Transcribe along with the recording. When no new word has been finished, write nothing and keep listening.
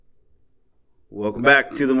Welcome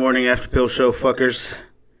back to the Morning After Pill Show, fuckers.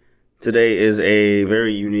 Today is a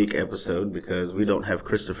very unique episode because we don't have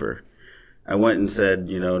Christopher. I went and said,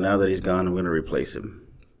 now that he's gone, I'm going to replace him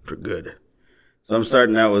for good. So I'm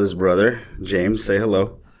starting out with his brother, James. Say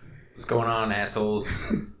hello. What's going on, assholes?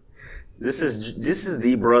 This is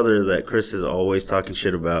the brother that Chris is always talking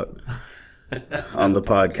shit about on the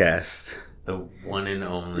podcast. The one and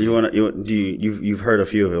only. You've heard a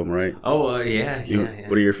few of them, right? Oh, yeah.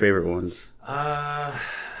 What are your favorite ones?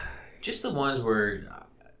 Just the ones where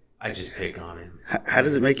I just pick on him. How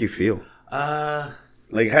does it make you feel? Uh,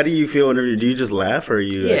 how do you feel whenever do you just laugh or are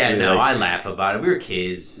you? Yeah, no, I laugh about it. We were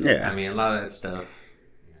kids. Yeah, I mean, a lot of that stuff.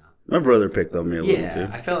 My brother picked on me a little too. Yeah,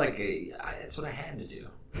 I felt like that's what I had to do.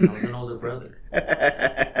 I was an older brother.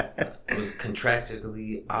 I was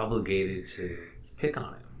contractually obligated to pick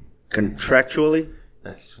on him. Contractually?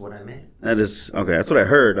 That's what I meant. That is okay. That's what I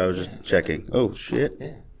heard. I was just checking. Oh shit!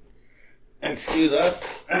 Yeah. Excuse us.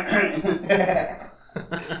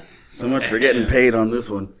 So much for getting paid on this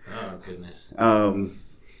one. Oh goodness.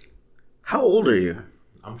 How old are you?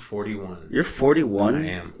 I'm 41. You're 41? I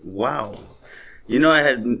am. Wow.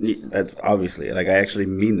 That's obviously, I actually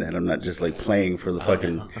mean that. I'm not just, playing for the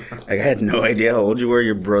fucking, I had no idea how old you were.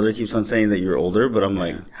 Your brother keeps on saying that you're older, but I'm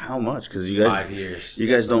like, how much? Because you guys, 5 years.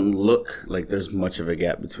 You guys don't look like there's much of a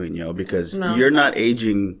gap between y'all because No. You're not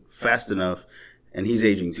aging fast enough, and he's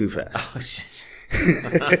aging too fast. Oh, shit. I'm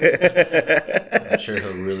sure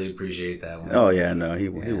he'll really appreciate that one. Oh, yeah, no, he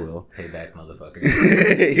will. Payback,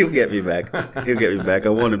 motherfucker. He'll get me back. I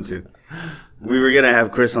want him to. We were going to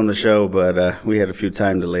have Chris on the show, but we had a few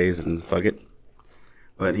time delays and fuck it.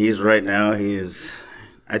 But he's right now,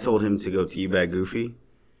 I told him to go teabag Goofy.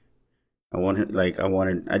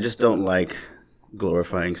 I just don't like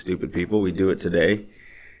glorifying stupid people. We do it today.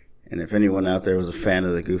 And if anyone out there was a fan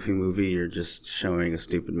of the Goofy movie, you're just showing a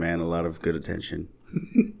stupid man a lot of good attention.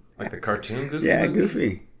 Like the cartoon Goofy? Yeah, movie?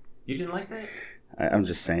 Goofy. You didn't like that? I'm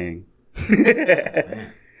just saying.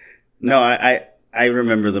 No, I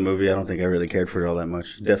remember the movie. I don't think I really cared for it all that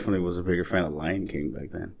much. Definitely was a bigger fan of Lion King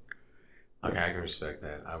back then. Okay, I can respect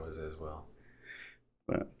that. I was as well.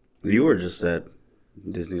 But you were just at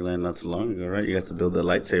Disneyland not so long ago, right? You got to build the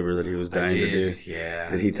lightsaber that he was dying to do. Yeah.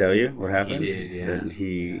 Did he tell you what happened? He did, yeah. That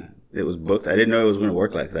it was booked? I didn't know it was going to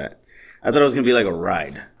work like that. I thought it was going to be like a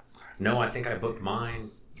ride. No, I think I booked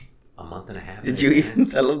mine a month and a half. Did you even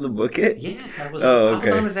tell him to book it? Yes, I was. Oh, okay. I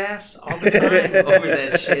was on his ass all the time over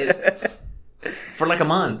that shit for like a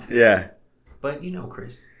month. Yeah. But you know,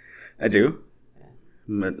 Chris. I do.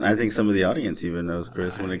 But I think some of the audience even knows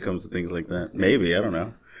Chris when it comes to things like that. Maybe, I don't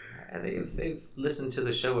know. If they've listened to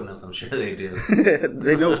the show enough, I'm sure they do.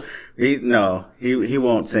 They know. He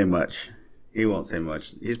won't say much. He won't say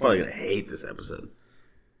much. He's probably going to hate this episode.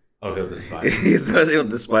 Oh, he'll despise it. He'll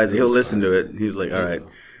despise it. He'll listen to it. He's like, all right.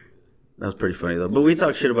 That was pretty funny, though. But we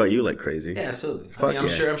talk shit about you like crazy. Yeah, absolutely. Fuck I'm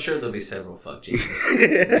yeah. sure there'll be several fuck James.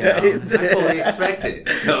 I fully expect it.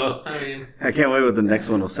 So, I can't wait what the next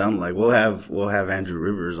one will sound like. We'll have Andrew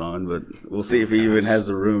Rivers on, but we'll see if he even has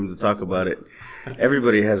the room to talk about it.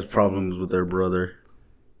 Everybody has problems with their brother.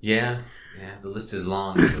 Yeah, the list is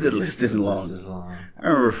long. The list is long. I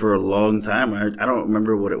remember for a long time, I don't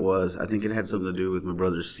remember what it was. I think it had something to do with my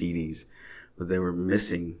brother's CDs, but they were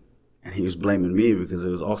missing. And he was blaming me because it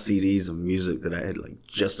was all CDs of music that I had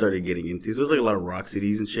just started getting into. So it was a lot of rock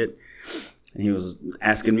CDs and shit. And he was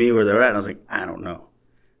asking me where they're at. And I was like, I don't know.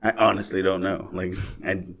 I honestly don't know.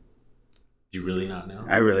 You really not know?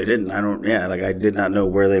 I really didn't. I did not know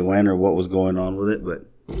where they went or what was going on with it, but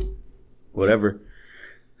whatever.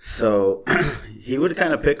 So he would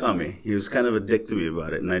kind of pick on me. He was kind of a dick to me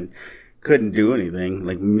about it. And I couldn't do anything.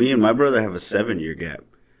 Me and my brother have a 7-year gap.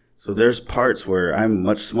 So there's parts where I'm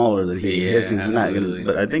much smaller than he is. And Absolutely.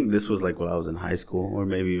 But I think this was when I was in high school or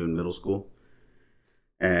maybe even middle school.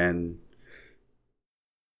 And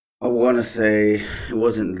I want to say it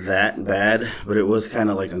wasn't that bad, but it was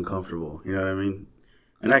kind of uncomfortable. You know what I mean?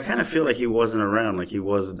 And I kind of feel like he wasn't around. He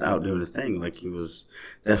was out doing his thing. He was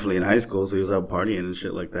definitely in high school, so he was out partying and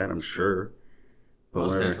shit like that, I'm sure. But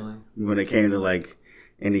Most definitely. When it came to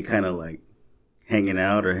any kind of hanging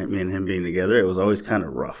out or me and him being together, it was always kind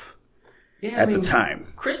of rough. Yeah, the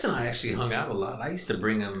time. Chris and I actually hung out a lot. I used to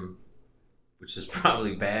bring him, which is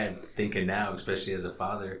probably bad thinking now, especially as a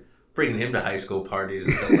father, bringing him to high school parties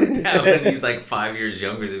and stuff like that when he's 5 years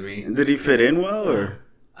younger than me. Did he fit in well, or?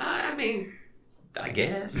 I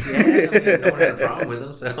guess. Yeah, no one had a problem with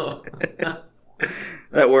him, so.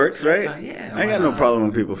 That works, right? Yeah. I got no problem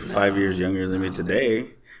with people 5 years younger than me today.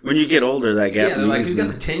 When you get older, that gap. Yeah, he's got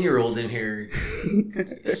the 10-year-old in here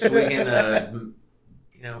swinging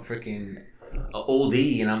freaking a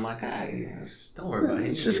oldie, and I'm like, don't worry about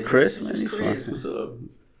him. It's just Chris, It's man. just He's Chris. fine. What's up?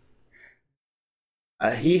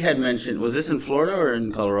 He had mentioned, was this in Florida or in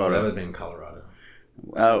That Colorado? would have been Colorado.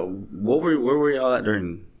 Where were y'all at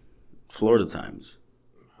during Florida times?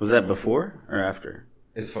 Was that before or after?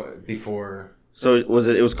 As far before. So it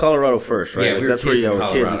was Colorado first, right? Yeah, like we were that's where kids y'all in were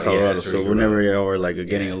kids in Colorado. Colorado. Yeah, that's where so you were whenever at. y'all were like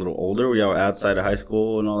getting a little older, were y'all outside of high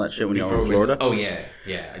school and all that shit when y'all were in Florida? Oh yeah.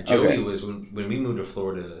 Joey Okay. was when we moved to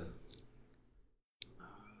Florida.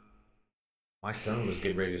 My son was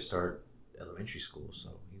getting ready to start elementary school, so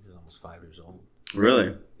he was almost 5 years old.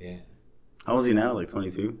 Really? Yeah, How old is he now? Like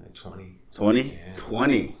 22? like 20. 20? Yeah.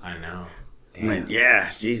 20. I know. I mean, Damn.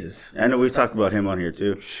 yeah, Jesus. I know we've talked about him on here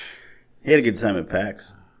too. He had a good time at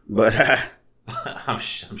PAX. But I'm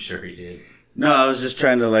sure he did. no, I was just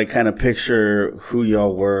trying to like kind of picture who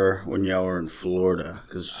y'all were when y'all were in Florida,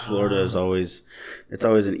 because Florida is always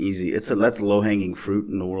an easy. That's low hanging fruit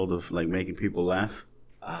in the world of like making people laugh.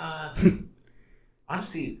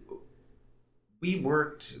 Honestly, we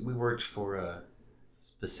worked for a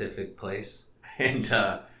specific place, and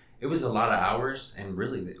it was a lot of hours, and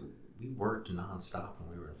really we worked nonstop when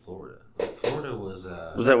we were in Florida. Florida was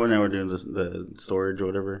Was that when they were doing the storage or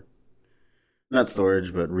whatever? Not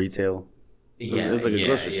storage, but retail. It was like a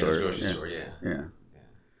grocery it was a store. grocery store. Yeah. Yeah.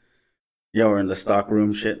 Y'all were in the stock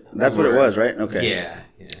room shit. That's what it was, right? Okay. Yeah.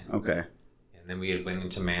 Okay. And then we had went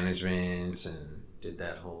into management and did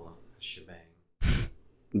that whole shebang.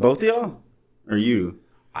 Both of y'all? Or you?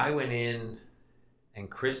 I went in, and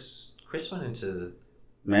Chris went into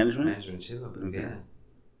Management? too. I believe. Okay. Yeah.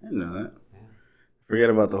 I didn't know that. Yeah.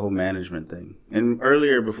 Forget about the whole management thing. And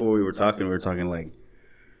earlier, before we were talking like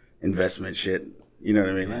investment shit. You know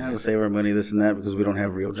what I mean? Like, let's save our money, this and that, because we don't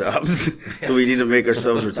have real jobs. So we need to make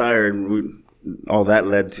ourselves retire. And all that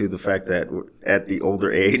led to the fact that at the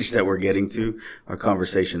older age that we're getting to, our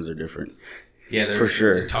conversations are different. Yeah, for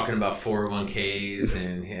sure. They're talking about 401ks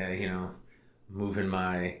and moving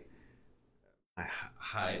my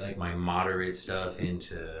high, like my moderate stuff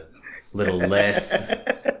into a little less.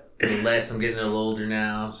 I'm getting a little older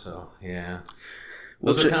now, so yeah.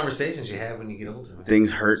 Those are conversations you have when you get older. Man. Things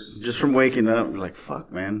hurt just from waking up. You're like,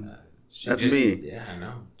 fuck, man. That's me. Yeah, I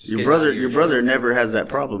know. Your brother never has that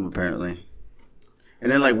problem, apparently.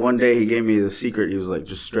 And then, like, one day he gave me the secret. He was like,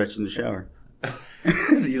 just stretch in the shower.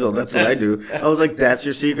 He's like, that's what I do. I was like, that's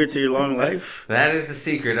your secret to your long life? That is the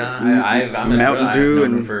secret, huh? I'm Mountain Dew I've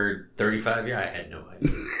known him for 35 years. I had no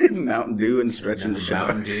idea. Mountain Dew and stretch in the shower.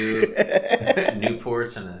 Mountain Dew,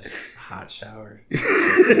 Newports, and a hot shower. You're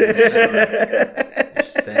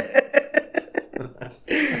set.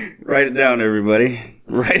 Write it down, everybody.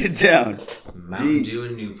 Write it down. Mountain Dew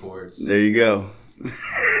and Newports. There you go.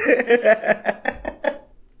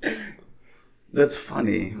 That's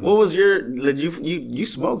funny. What was you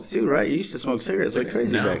smoked too, right? You used to smoke cigarettes like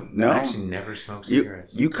crazy back. No, I actually never smoked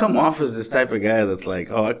cigarettes. You come off as this type of guy that's like,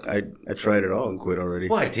 oh, I tried it all and quit already.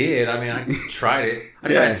 Well, I did. I mean, I tried it.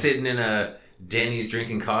 I tried sitting in a Denny's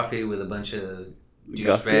drinking coffee with a bunch of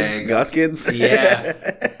douchebags. Goth kids?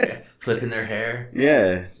 Yeah. Flipping their hair.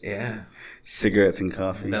 Yeah. Yeah. Cigarettes and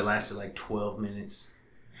coffee. That lasted like 12 minutes.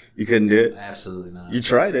 You couldn't do it? Absolutely not. You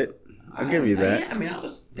tried it. I'll give you that. Yeah, I mean, I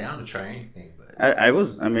was down to try anything. But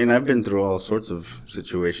I've been through all sorts of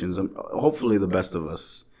situations. Hopefully the best of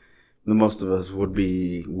us, the most of us would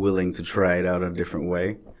be willing to try it out a different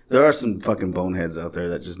way. There are some fucking boneheads out there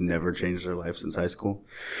that just never changed their life since high school.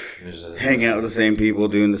 Hang out with the same people,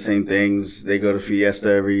 doing the same things. They go to Fiesta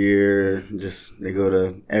every year. They go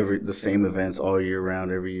to the same events all year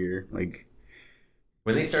round every year. Like,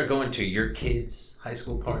 when they start going to your kids' high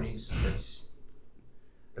school parties, that's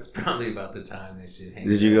probably about the time they should hang out.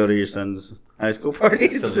 Did you go to your son's high school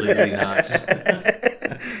parties? Absolutely not.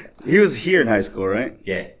 He was here in high school, right?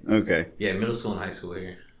 Yeah. Okay. Yeah, middle school and high school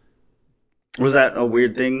here. Was that a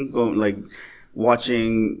weird thing, like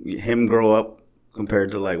watching him grow up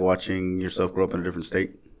compared to like watching yourself grow up in a different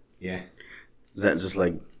state? Yeah. Is that just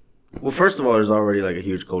like, well, first of all, there's already like a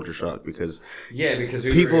huge culture shock because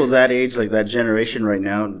people that age, like that generation right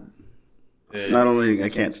now, not only I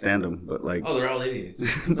can't stand them, but like, oh, they're all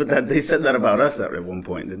idiots. But they said that about us at one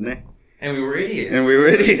point, didn't they? And we were idiots.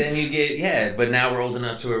 Then you get but now we're old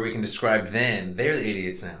enough to where we can describe them. They're the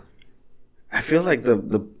idiots now. I feel like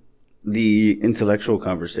the intellectual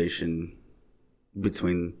conversation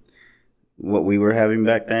between what we were having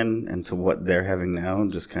back then and to what they're having now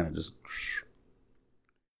just kind of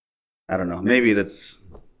I don't know. Maybe that's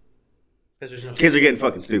because kids are getting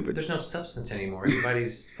fucking stupid. There's no substance anymore.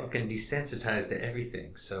 Everybody's fucking desensitized to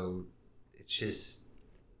everything. So it's just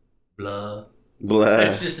blah, Blah.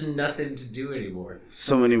 There's just nothing to do anymore.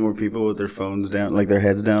 So many more people with their phones down, like their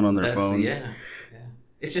heads down on their phone. Yeah.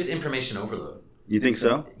 It's just information overload. You think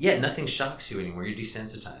so? Yeah, nothing shocks you anymore. You're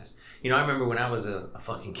desensitized. I remember when I was a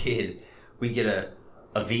fucking kid, we get a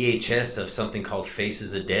VHS of something called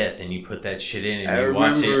Faces of Death, and you put that shit in and you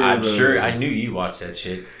watch it. I'm sure I knew you watched that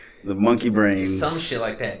shit. The monkey brains. Some shit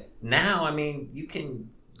like that. Now, you can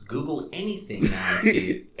Google anything now and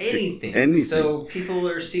see it. Anything. So people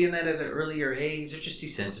are seeing that at an earlier age. They're just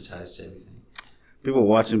desensitized to everything. People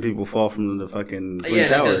watching people fall from the fucking Twin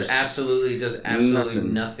towers. It does absolutely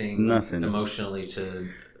nothing emotionally to...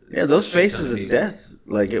 Yeah, those faces of death,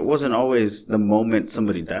 like, it wasn't always the moment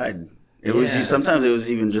somebody died. It was sometimes it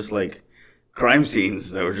was even just like crime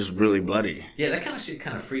scenes that were just really bloody. Yeah, that kind of shit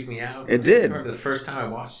kind of freaked me out. It did. I remember the first time I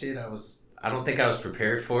watched it, I don't think I was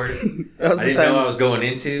prepared for it. I didn't know what I was going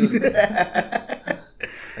into.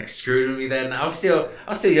 Like, screwed with me that night. I was still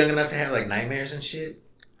young enough to have like nightmares and shit.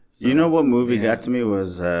 So, you know what movie got to me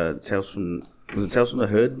was Tales from the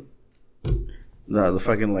Hood? The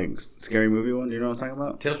fucking like scary movie one. Do you know what I'm talking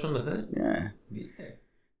about? Tales from the Hood? Yeah.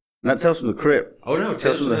 Not Tales from the Crypt. Oh no,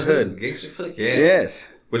 Tales from the Hood. Gangster flick. Yeah.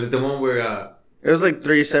 Yes. Was it the one where? It was like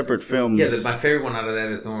 3 separate films. Yeah, my favorite one out of that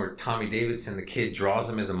is the one where Tommy Davidson, the kid, draws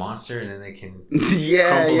him as a monster, and then they can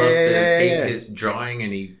crumple up his drawing,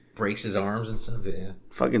 and he breaks his arms and stuff. Yeah.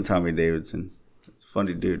 Fucking Tommy Davidson. It's a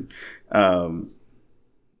funny dude.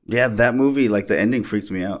 Yeah, that movie, like the ending freaks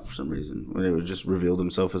me out for some reason when it just revealed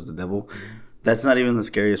himself as the devil. That's not even the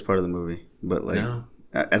scariest part of the movie. But like,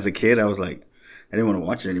 as a kid, I was like, I didn't want to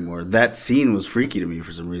watch it anymore. That scene was freaky to me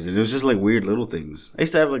for some reason. It was just like weird little things. I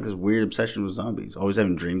used to have like this weird obsession with zombies, always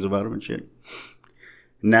having dreams about them and shit.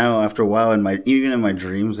 Now, after a while, even in my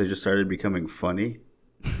dreams, they just started becoming funny.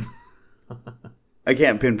 I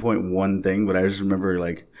can't pinpoint one thing, but I just remember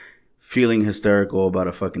like feeling hysterical about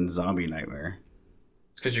a fucking zombie nightmare.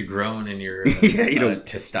 It's because you're grown and you're a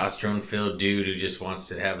testosterone-filled dude who just wants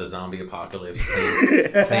to have a zombie apocalypse,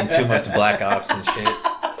 playing too much Black Ops and shit.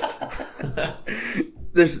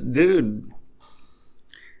 Dude,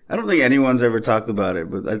 I don't think anyone's ever talked about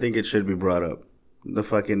it, but I think it should be brought up. The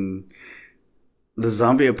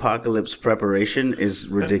zombie apocalypse preparation is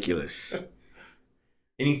ridiculous.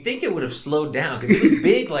 And you think it would have slowed down because it was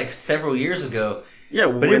big like several years ago. Yeah,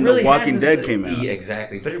 but when The Walking Dead came out. Yeah,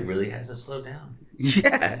 exactly, but it really hasn't slowed down.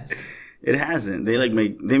 Yeah, it hasn't. They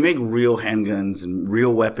make real handguns and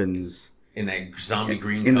real weapons in that zombie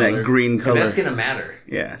green color. In that green color. Because that's going to matter.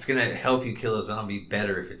 Yeah. It's going to help you kill a zombie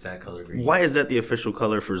better if it's that color green. Why is that the official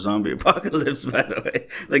color for zombie apocalypse, by the way?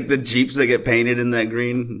 Like the Jeeps that get painted in that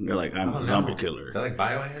green, they're like, I'm a zombie killer. Is that like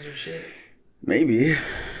Biohazard shit? Maybe.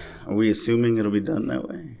 Are we assuming it'll be done that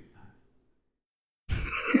way?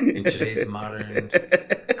 In today's modern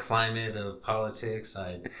climate of politics,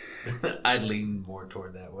 I'd lean more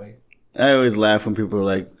toward that way. I always laugh when people are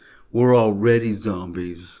like, we're already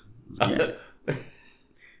zombies. Yeah.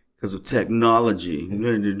 Because of technology.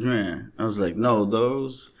 I was like, no,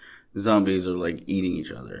 those zombies are like eating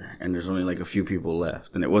each other. And there's only like a few people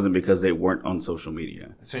left. And it wasn't because they weren't on social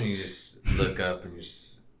media. That's when you just look up and you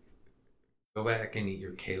just go back and eat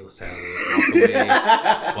your kale salad.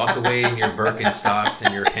 Walk away in your Birkenstocks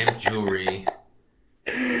and your hemp jewelry.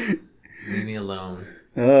 Leave me alone.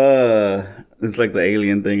 It's like the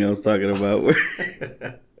alien thing I was talking about.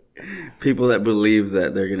 Where people that believe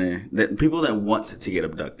that people that want to get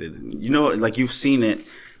abducted. You know, like you've seen it.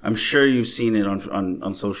 I'm sure you've seen it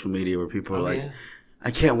on social media where people are like,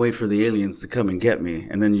 I can't wait for the aliens to come and get me.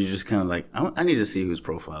 And then you just kind of like, I need to see whose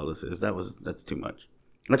profile this is. That's too much.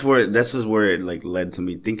 That's where it like led to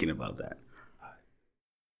me thinking about that.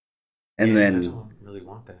 And then I don't really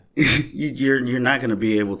want that. you're not going to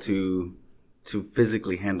be able to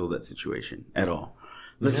physically handle that situation at all.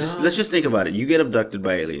 Let's just think about it. You get abducted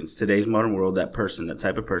by aliens. Today's modern world, that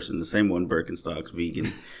type of person, the same one, Birkenstocks,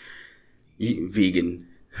 vegan.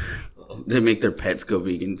 They make their pets go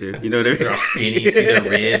vegan too. You know what I mean? They're all skinny. You see their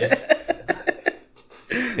ribs.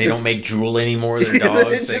 They don't make drool anymore. Their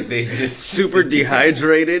dogs, like they just super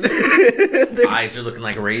dehydrated. Their eyes are looking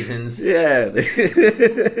like raisins. Yeah, they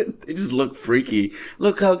just look freaky.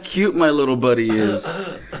 Look how cute my little buddy is.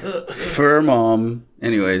 Fur mom.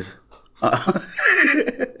 Anyways,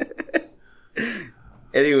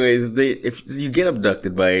 if you get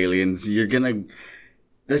abducted by aliens, you're gonna.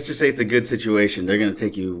 Let's just say it's a good situation. They're gonna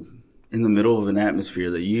take you in the middle of an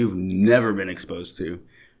atmosphere that you've never been exposed to.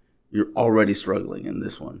 You're already struggling in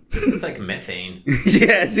this one. It's like methane.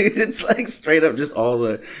 Yeah, dude, it's like straight up just all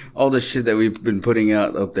the shit that we've been putting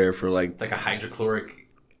out up there for like. It's like a hydrochloric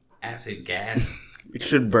acid gas. It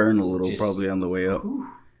should burn a little probably on the way up. Whew.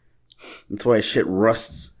 That's why shit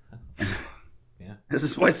rusts. This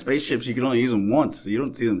is why spaceships, you can only use them once. You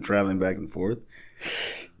don't see them traveling back and forth.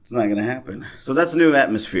 It's not going to happen. So that's new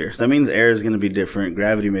atmosphere. So that means air is going to be different.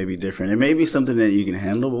 Gravity may be different. It may be something that you can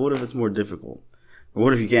handle, but what if it's more difficult? Or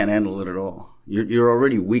what if you can't handle it at all? You're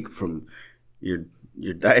already weak from your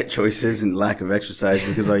diet choices and lack of exercise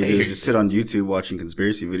because all you do is just sit on YouTube watching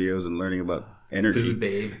conspiracy videos and learning about energy. Food,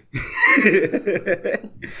 babe.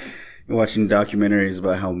 Watching documentaries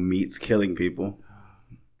about how meat's killing people.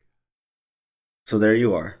 So there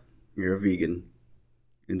you are. You're a vegan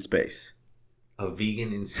in space. A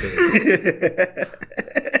vegan in space.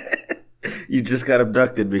 You just got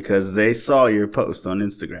abducted because they saw your post on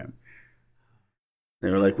Instagram. They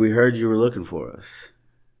were like, "We heard you were looking for us."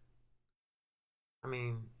 I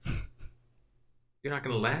mean, you're not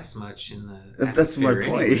going to last much in the That's my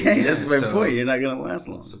atmosphere point. anyway. Yeah, that's my point. You're not going to last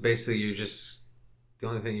long. So basically, you're just... The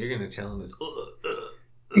only thing you're going to tell them is...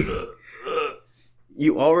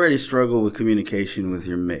 You already struggle with communication with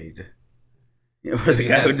your maid. You know, the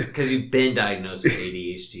guy because you've been diagnosed with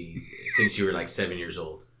ADHD since you were like 7 years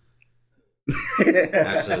old.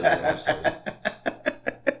 Absolutely.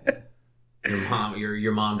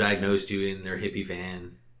 Your mom diagnosed you in their hippie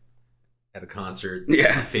van at a concert.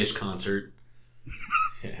 Yeah. A Fish concert.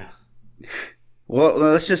 Yeah. Well,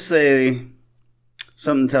 let's just say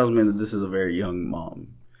something tells me that this is a very young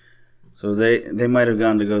mom. So they might have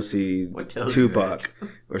gone to go see Tupac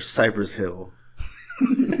or Cypress Hill.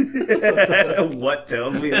 What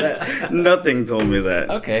tells me that? Nothing told me that.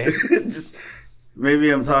 Okay. Just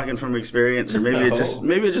maybe I'm talking from experience, or maybe it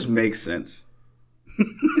just makes sense.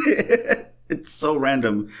 It's so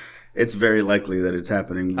random. It's very likely that it's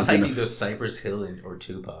happening. I like you go Cypress Hill or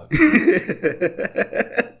Tupac.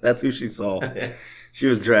 That's who she saw. She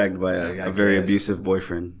was dragged by a very abusive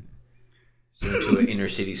boyfriend. She went to an inner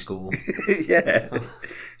city school. Yeah.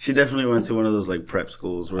 She definitely went to one of those like prep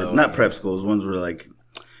schools where not prep schools, ones where like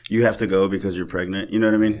you have to go because you're pregnant. You know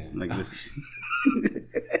what I mean? Yeah. Like this.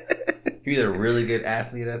 You're either a really good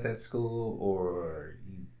athlete at that school or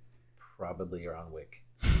you probably are on WIC.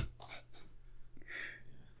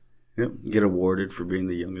 Yep. Get awarded for being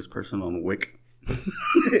the youngest person on WIC.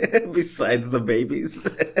 Besides the babies.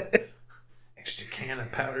 Extra can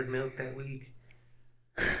of powdered milk that week.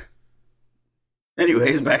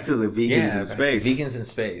 Anyways, back to the vegans in space. Vegans in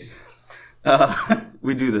space.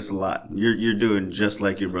 We do this a lot. You're doing just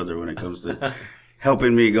like your brother when it comes to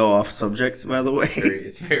helping me go off subject, by the way.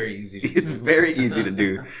 It's very easy. It's very easy to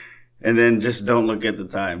do. And then just don't look at the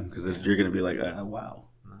time because you're going to be like, wow.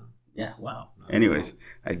 No. Yeah, wow. Anyways,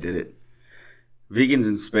 I did it. Vegans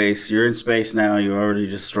in space. You're in space now. You're already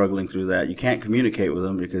just struggling through that. You can't communicate with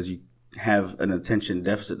them because you have an attention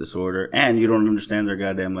deficit disorder and you don't understand their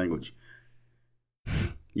goddamn language.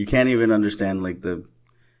 You can't even understand like the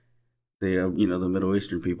Middle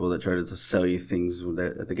Eastern people that try to sell you things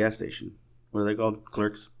at the gas station. What are they called?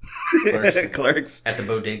 Clerks. Clerks. At the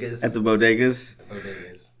bodegas. At the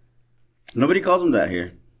bodegas. Nobody calls them that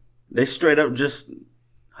here. They straight up just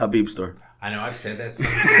Habib store. I know, I've said that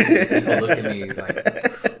sometimes. People look at me like, what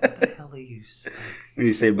the hell are you saying? When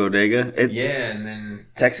you say bodega? Yeah, and then...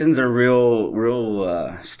 Texans are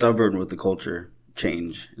real stubborn with the culture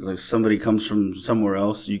change. It's like somebody comes from somewhere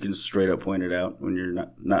else, you can straight up point it out when you're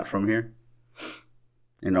not from here.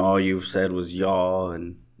 And all you've said was y'all,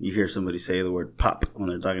 and you hear somebody say the word pop when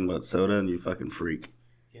they're talking about soda, and you fucking freak.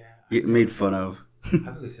 Yeah. You get made fun of.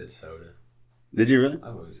 I've always said soda. Did you really?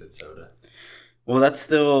 I've always said soda. Well, that's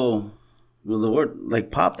still... Well, the word, like,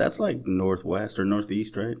 pop, that's like northwest or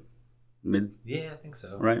northeast, right? Mid? Yeah, I think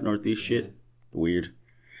so. Right? Northeast shit? Weird.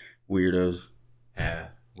 Weirdos. Yeah.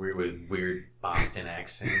 Weird Boston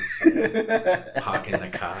accents. Hawking the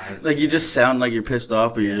cars. Like, you just sound like you're pissed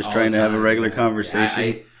off, but you're just trying to have a regular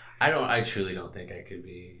conversation. I truly don't think I could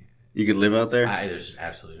be... You could live out there? There's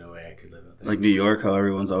absolutely no way I could live out there. Like New York, how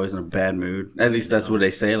everyone's always in a bad mood. At least that's what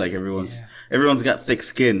they say. Like, everyone's got thick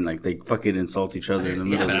skin. Like, they fucking insult each other in the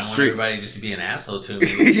middle of the street. I don't want everybody just to be an asshole to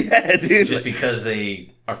me. Yeah, dude. Just because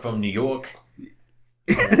they are from New York.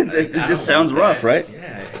 It just sounds rough, right?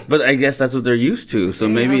 Yeah. But I guess that's what they're used to. So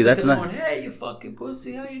maybe that's not... Hey, you fucking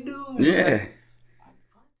pussy, how you doing? Yeah.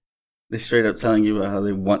 They straight up telling you about how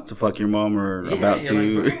they want to fuck your mom or about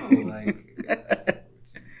to. Like, bro,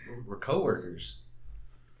 we're coworkers.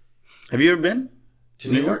 Have you ever been to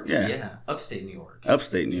New York? Yeah, upstate New York.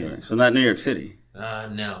 Upstate New York, so not New York City.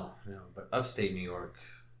 No, but upstate New York,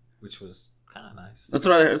 which was kind of nice. That's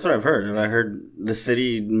what I've heard. I heard the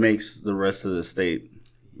city makes the rest of the state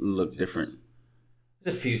look different.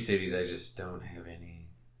 There's a few cities I just don't have any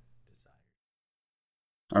desire.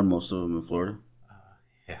 Are most of them in Florida?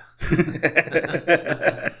 Yeah.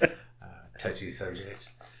 Touchy subject.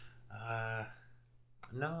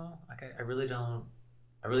 No, okay, I really don't.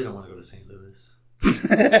 I really don't want to go to St. Louis.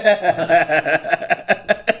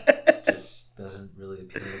 Just doesn't really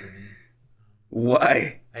appeal to me.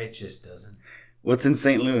 Why? It just doesn't. What's in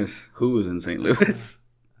St. Louis? Who was in St. Louis?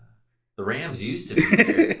 The Rams used to be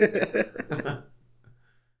here.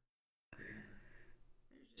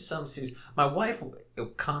 Some cities. My wife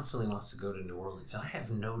constantly wants to go to New Orleans. I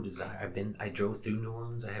have no desire. I drove through New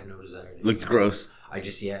Orleans. I have no desire. Looks gross.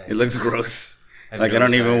 It looks gross. Like no I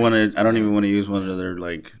don't desire. even want to. I don't even want to use one of their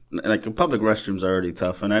like public restrooms are already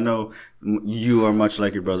tough, and I know you are much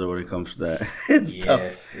like your brother when it comes to that. It's tough.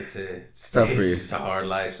 Yes, it's tough for you. It's a hard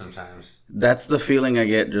life sometimes. That's the feeling I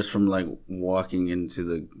get just from like walking into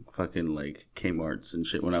the fucking like Kmart's and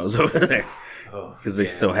shit when I was over there. Oh, Because they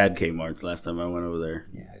still had Kmart's last time I went over there.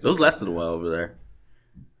 Yeah, those lasted a while over there.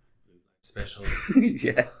 Specials.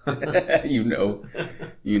 Yeah, you know.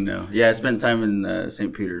 Yeah, I spent time in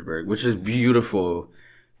St. Petersburg, which is beautiful,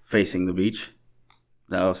 facing the beach.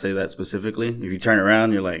 I'll say that specifically. If you turn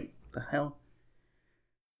around, you're like, the hell?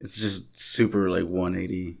 It's just super like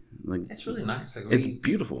 180. Like It's really nice. Like it's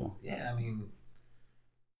beautiful. Yeah, I mean,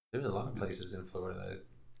 there's a lot of places in Florida that I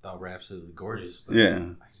thought were absolutely gorgeous. But Yeah.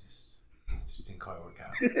 I just didn't quite work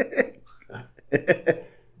out.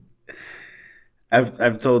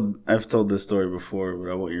 I've told this story before,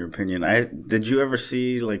 but I want your opinion. Did you ever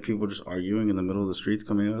see like people just arguing in the middle of the streets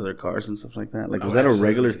coming out of their cars and stuff like that? Like, was that a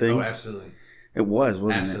regular thing? Oh, absolutely. It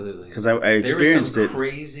wasn't Absolutely. it? Because I experienced there it. was some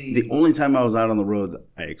crazy. The only time I was out on the road,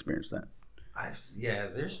 I experienced that. I've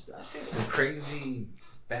seen some crazy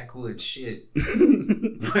backwoods shit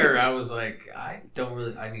where I was like, I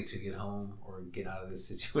need to get home or get out of this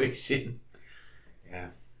situation.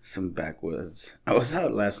 Yeah. Some backwoods. I was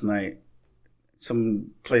out last night.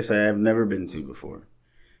 Some place I have never been to before.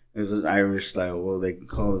 It was an Irish style. Well, they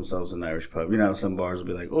call themselves an Irish pub. You know how some bars will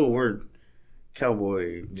be like, oh, we're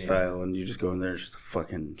cowboy style, and you just go in there, it's just a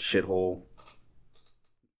fucking shithole.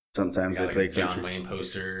 Sometimes they play like a John country. Wayne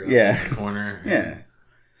poster in the corner. Yeah.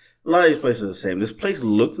 A lot of these places are the same. This place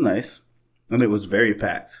looked nice, and it was very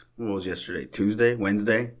packed. What was yesterday? Tuesday?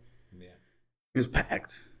 Wednesday? Yeah. It was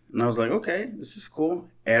packed. And I was like, okay, this is cool.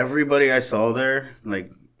 Everybody I saw there,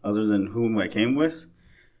 like, other than whom I came with,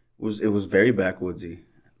 it was very backwoodsy.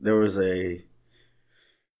 There was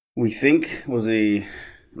we think was a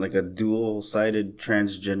dual-sided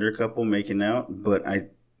transgender couple making out, but I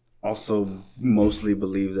also mostly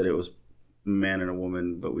believe that it was a man and a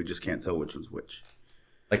woman, but we just can't tell which one's which.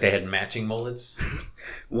 Like they had matching mullets?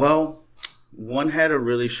 Well, one had a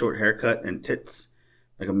really short haircut and tits,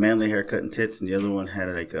 like a manly haircut and tits, and the other one had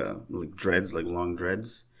like dreads, like long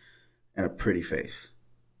dreads, and a pretty face.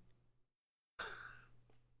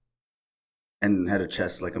 And had a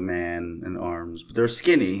chest like a man and arms, but they were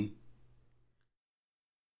skinny.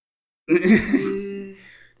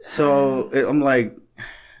 So I'm like,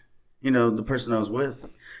 the person I was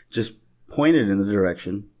with just pointed in the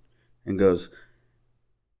direction and goes,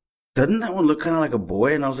 doesn't that one look kind of like a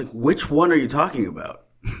boy? And I was like, which one are you talking about?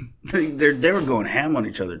 They were going ham on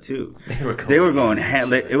each other too. They were going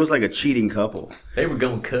ham. It was like a cheating couple. They were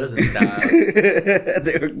going cousin style.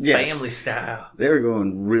 Family style. They were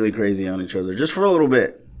going really crazy on each other just for a little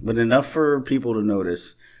bit, but enough for people to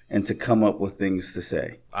notice and to come up with things to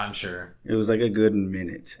say. I'm sure. It was like a good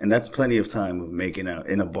minute. And that's plenty of time of making out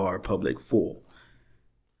in a bar, public, full.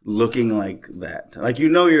 Looking like that. Like,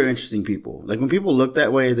 you're interesting people. Like, when people look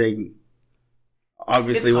that way, they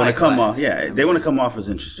obviously want to come off. Yeah, they want to come off as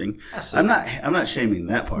interesting. Absolutely. I'm not shaming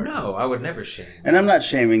that part. No, I would never shame. And I'm not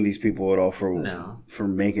shaming these people at all for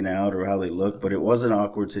making out or how they look, but it was an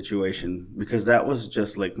awkward situation because that was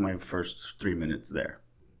just like my first 3 minutes there.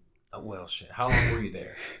 Oh, well, shit. How long were you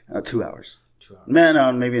there? 2 hours. 2 hours. Man,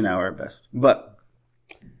 no, maybe an hour at best. But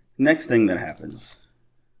next thing that happens,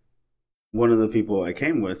 one of the people I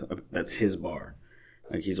came with, that's his bar.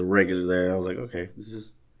 Like, he's a regular there. I was like, okay,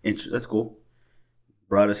 that's cool.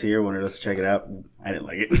 Brought us here, wanted us to check it out. I didn't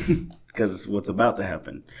like it because what's about to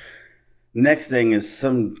happen. Next thing is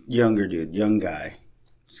some young guy,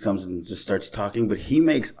 just comes and just starts talking, but he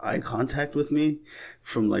makes eye contact with me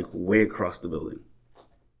from like way across the building.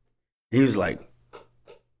 He was like,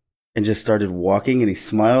 and just started walking, and he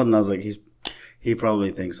smiled, and I was like, he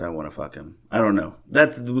probably thinks I want to fuck him. I don't know.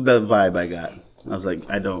 That's the vibe I got. I was like,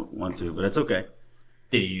 I don't want to, but it's okay.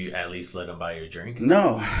 Did you at least let him buy your drink?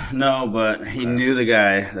 No, but he knew the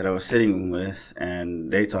guy that I was sitting with,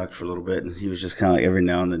 and they talked for a little bit, and he was just kind of like every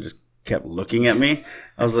now and then just kept looking at me.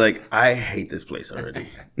 I was like, I hate this place already.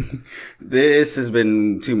 This has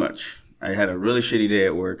been too much. I had a really shitty day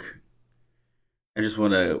at work. I just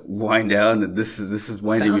want to wind down, and this is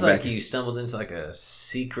winding Sounds me back. like you stumbled into like a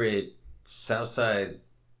secret Southside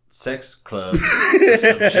Sex Club or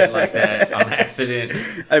some shit like that on accident.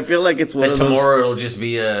 I feel like it's one And of those. tomorrow it'll just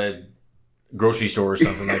be a grocery store or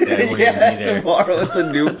something like that. Won't even Yeah, be there. tomorrow it's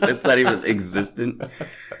a new. It's not even existent.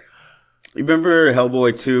 You remember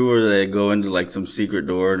Hellboy 2 where they go into like some secret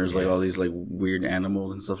door and there's like Yes. all these like weird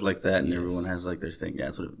animals and stuff like that, and Yes. everyone has like their thing.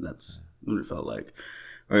 Yeah, that's what it felt like.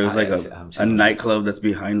 Or it was I- like I'm a telling you. nightclub that's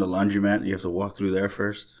behind the laundromat. You have to walk through there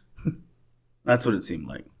first. That's what it seemed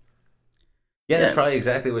like. Yeah, that's Yeah. probably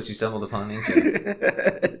exactly what you stumbled upon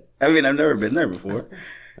into. I mean, I've never been there before.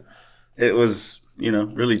 It was,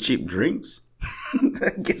 really cheap drinks.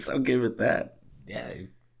 I guess I'll give it that. Yeah,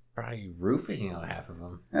 probably roofing half of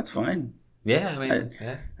them. That's fine. Yeah, I mean,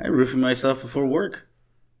 yeah. I roofing myself before work.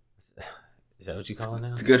 Is that what you call it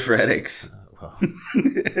now? It's good for headaches. Well,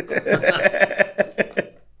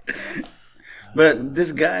 But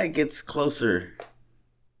this guy gets closer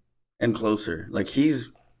and closer. Like he's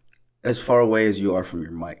as far away as you are from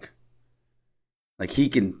your mic. Like he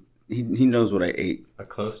knows what I ate. a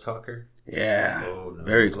close talker? Yeah. Oh, no.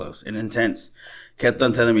 Very close and intense. Kept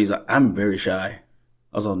on telling me, he's like, I'm very shy.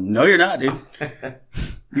 I was like, no, you're not, dude.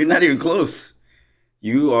 You're not even close.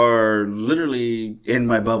 You are literally in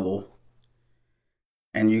my bubble.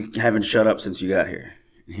 And you haven't shut up since you got here.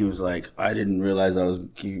 And he was like, I didn't realize I was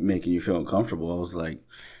making you feel uncomfortable. I was like,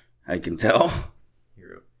 I can tell.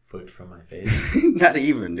 You're a foot from my face. Not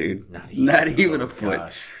even, dude. Not even Oh, a foot.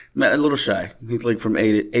 gosh. A little shy. He's like from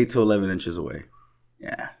 8 to 11 inches away.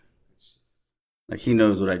 Yeah. Like he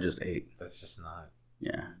knows what I just ate. That's just not.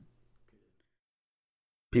 Yeah.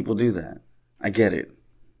 People do that. I get it.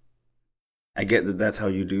 I get that that's how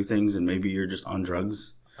you do things, and maybe you're just on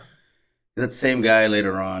drugs. That same guy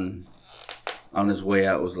later on his way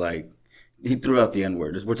out, was like, he threw out the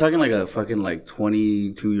N-word. We're talking like a fucking like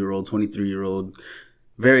 22-year-old, 23-year-old,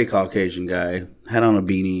 very Caucasian guy, had on a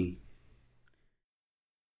beanie,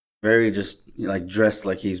 very just like dressed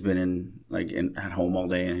like he's been at home all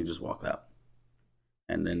day, and he just walked out.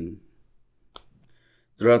 And then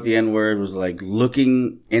throughout the N-word was like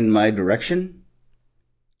looking in my direction.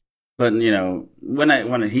 But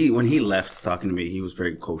when he left talking to me, he was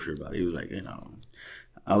very kosher about it. He was like,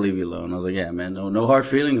 I'll leave you alone. I was like, yeah, man, no hard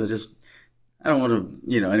feelings. I don't want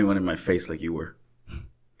to, anyone in my face like you were.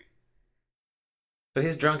 But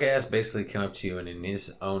his drunk ass basically came up to you, and in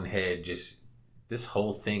his own head, just this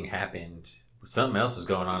whole thing happened. Something else was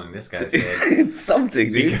going on in this guy's head. It's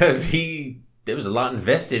something, dude. Because there was a lot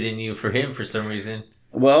invested in you for him for some reason.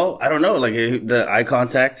 Well, I don't know, like the eye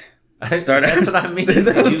contact. That's what I mean.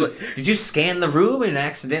 Did you scan the room and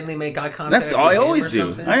accidentally make eye contact? That's all I with him always or do.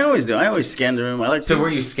 something? I always scan the room. I like. So were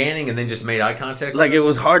you scanning and then just made eye contact? Like it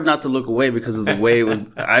was hard not to look away because of the way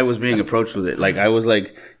I was being approached with it. Like I was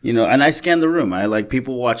like, and I scanned the room. I like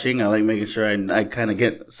people watching. I like making sure I kind of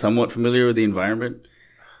get somewhat familiar with the environment.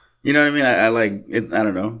 You know what I mean? I like it. I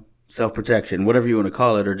don't know, self-protection, whatever you want to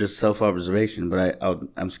call it, or just self-observation. But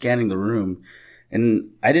I'm scanning the room, and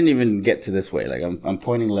I didn't even get to this way. Like I'm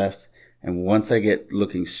pointing left, and once I get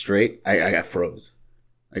looking straight, I got froze.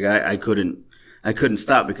 Like I couldn't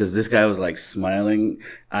stop because this guy was like smiling,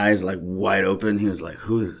 eyes like wide open. He was like,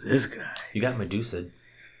 "Who is this guy?" You got Medusa.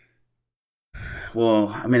 Well,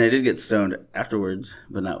 I mean, I did get stoned afterwards,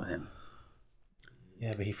 but not with him.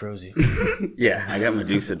 Yeah, but he froze you. Yeah, I got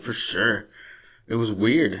Medusa for sure. It was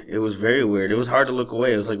weird. It was very weird. It was hard to look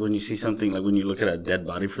away. It was like when you see something, like when you look at a dead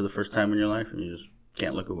body for the first time in your life and you just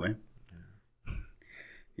can't look away.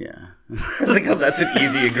 Yeah. I think that's an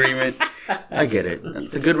easy agreement. I get it.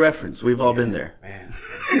 It's a good reference. We've all been there. Man.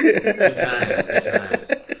 Good times. Good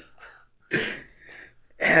times.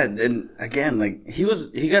 And again, like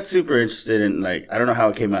he got super interested in, like, I don't know how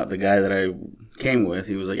it came out. The guy that I came with,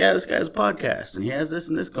 he was like, yeah, this guy has a podcast and he has this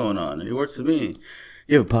and this going on and he works with me.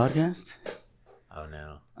 You have a podcast? Oh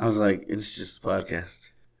no. I was like, it's just a podcast.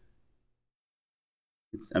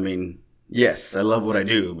 I mean, yes, I love what I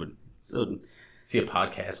do, but still, Is he a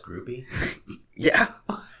podcast groupie? yeah.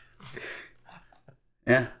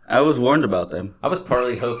 Yeah, I was warned about them. I was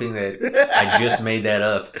partly hoping that I just made that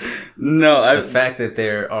up. No, The fact that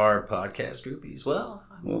there are podcast groupies. Well,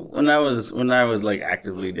 when I was like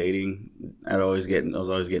actively dating, I was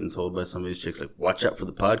always getting told by some of these chicks, like, watch out for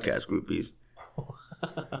the podcast groupies.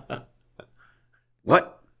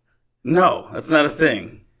 What? No, that's not a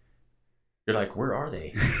thing. you're like, where are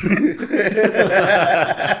they?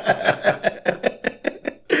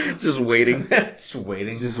 Just waiting. Just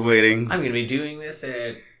waiting. Just waiting. I'm going to be doing this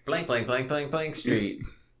at blank, blank, blank, blank, blank street.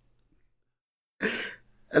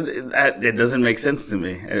 It doesn't make sense to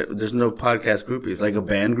me. There's no podcast groupies. Like a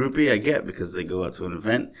band groupie, I get, because they go out to an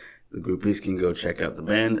event. The groupies can go check out the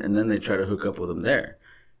band, and then they try to hook up with them there.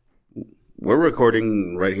 we're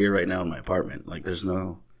recording right here, right now in my apartment. Like, there's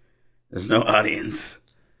no audience.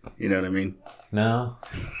 You know what I mean? No.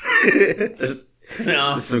 there's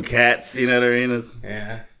some cats. You know what I mean? It's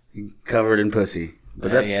covered in pussy.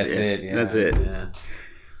 But that's it. Yeah. That's it. Yeah.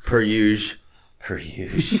 Per usual.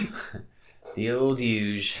 The old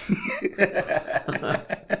usual.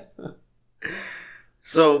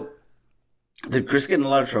 So, did Chris get in a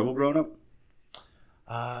lot of trouble growing up?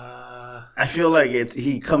 I feel like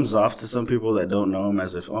he comes off to some people that don't know him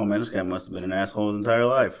as if, oh man, this guy must have been an asshole his entire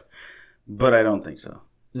life. But I don't think so.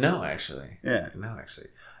 No, actually. Yeah. No, actually.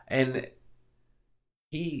 And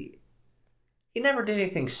he never did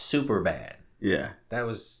anything super bad. Yeah. That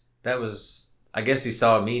was I guess he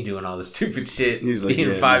saw me doing all the stupid shit, he was like,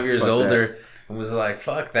 being 5 years older, and was like,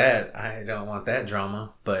 fuck that. I don't want that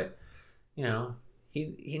drama. But, you know,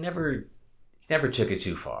 he never took it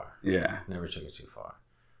too far. Yeah. Never took it too far.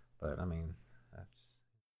 But I mean, that's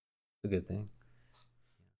a good thing.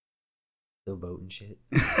 Still voting shit.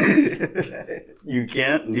 You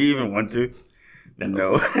can't? Do you even want to?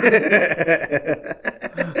 No.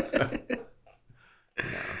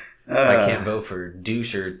 I can't vote for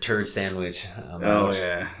douche or turd sandwich.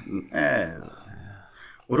 Yeah.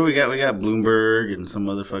 What do we got? We got Bloomberg and some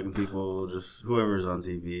other fucking people, just whoever's on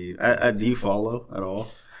TV. Do you follow at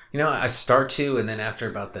all? You know, I start to, and then after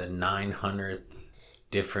about the 900th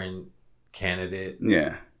different candidate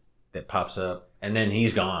that pops up, and then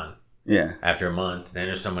he's gone. Yeah. After a month, then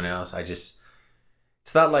there's someone else. It's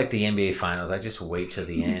not like the NBA finals. I just wait till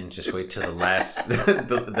the end. Just wait till the last,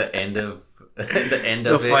 the end of the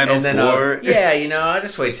it. Final and then Four. I'll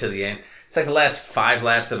just wait till the end. It's like the last 5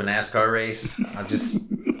 laps of a NASCAR race.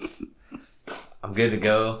 I'm good to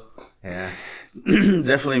go. Yeah.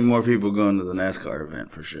 Definitely more people going to the NASCAR event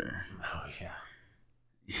for sure. Oh yeah.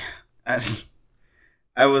 Yeah.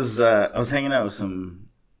 I was hanging out with some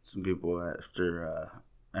people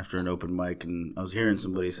after an open mic, and I was hearing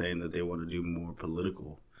somebody saying that they want to do more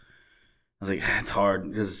political. I was like, it's hard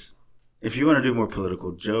because if you want to do more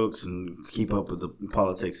political jokes and keep up with the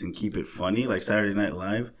politics and keep it funny, like Saturday Night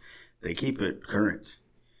Live, they keep it current.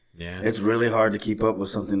 Yeah. It's really hard to keep up with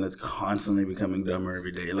something that's constantly becoming dumber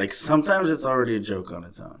every day. Like, sometimes it's already a joke on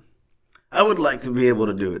its own. I would like to be able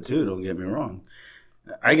to do it too, don't get me wrong.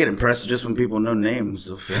 I get impressed just when people know names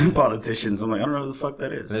of politicians. I'm like, I don't know who the fuck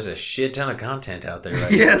that is. There's a shit ton of content out there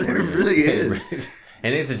right yeah, now. there really is.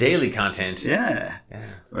 And it's daily content. Yeah.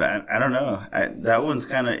 But I don't know. That one's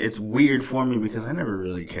kind of, it's weird for me because I never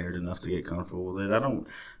really cared enough to get comfortable with it. I don't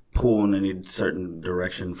pull in any certain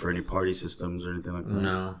direction for any party systems or anything like that.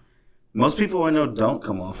 No. Most people I know don't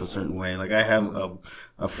come off a certain way. Like, I have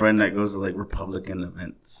a friend that goes to, like, Republican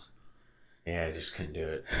events. Yeah, I just couldn't do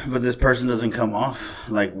it. But this person doesn't come off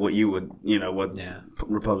like what you would, what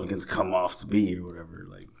Republicans come off to be or whatever.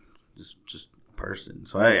 Like, just a person.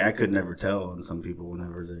 So I could never tell on some people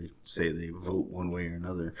whenever they say they vote one way or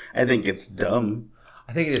another. I think it's dumb.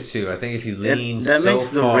 I think it is too. I think if you lean that so makes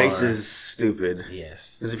the far, races stupid.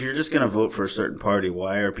 Yes. Because if you're just going to vote for a certain party,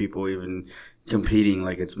 why are people even competing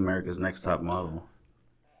like it's America's Next Top Model?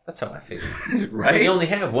 That's how I feel. Right? If you only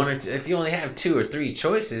have if you only have 2 or 3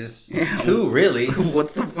 choices, 2 really.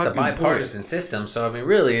 What's the fucking It's a bipartisan system, so I mean,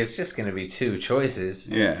 really, it's just going to be 2 choices.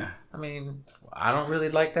 Yeah. I mean, I don't really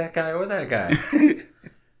like that guy or that guy.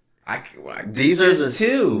 These are the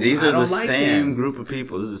 2. These are the same group of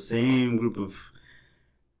people. This is the same group of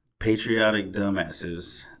patriotic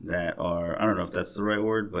dumbasses that are, I don't know if that's the right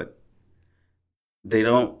word, but they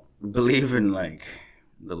don't believe in, like,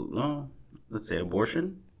 let's say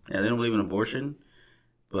abortion. Yeah, they don't believe in abortion,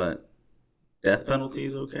 but death penalty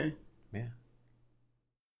is okay. Yeah.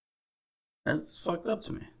 That's fucked up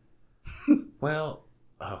to me. Well,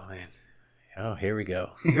 oh man. Oh, here we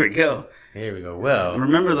go. Here we go. Well,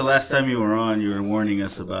 remember the last time you were on, you were warning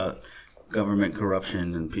us about government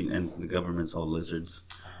corruption and the government's all lizards.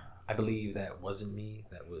 I believe that wasn't me.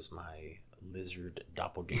 That was my lizard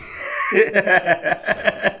doppelganger.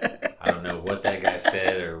 I don't know what that guy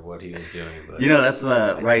said or what he was doing, but that's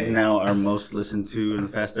now our most listened to in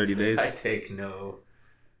the past 30 days. I take nothing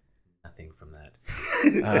from that.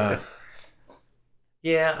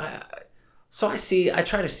 So I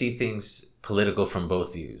try to see things political from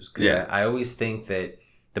both views, because I always think that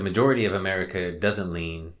the majority of America doesn't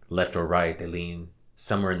lean left or right. They lean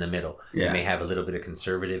somewhere in the middle. Yeah. They may have a little bit of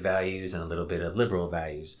conservative values and a little bit of liberal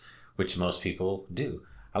values, which most people do.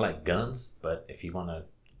 I like guns, but if you want to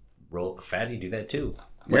roll up a fatty, do that too.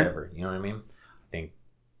 Whatever. You know what I mean? I think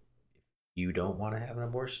if you don't want to have an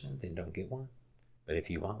abortion, then don't get one. But if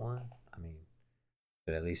you want one, I mean,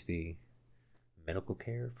 should at least be medical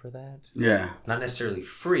care for that. Yeah. Not necessarily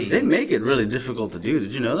free. They make it really difficult to do.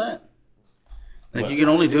 Did you know that? Like, you can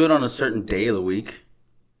only do it on a certain day of the week.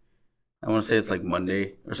 I want to say it's like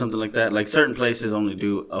Monday or something like that. Like, certain places only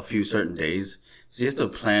do a few certain days. So you have to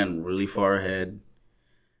plan really far ahead.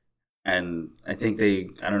 And I think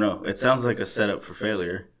I don't know. It sounds like a setup for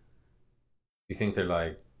failure. You think they're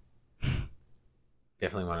like,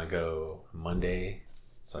 definitely want to go Monday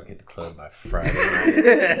so I can hit the club by Friday night?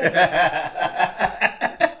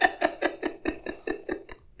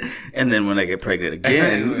 And then when I get pregnant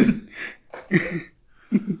again... He's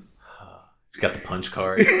got the punch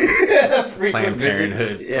card. Planned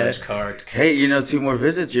Parenthood punch card. Hey, 2 more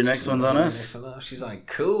visits. Your next one's on us. She's like,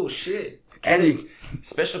 cool shit. And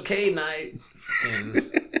Special K night.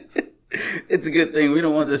 It's a good thing. We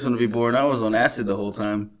don't want this one to be boring. I was on acid the whole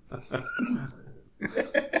time.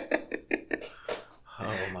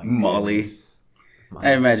 Oh my Molly.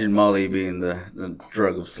 I imagine Molly being the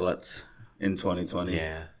drug of sluts in 2020.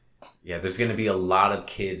 Yeah, there's going to be a lot of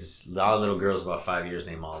kids, a lot of little girls about 5 years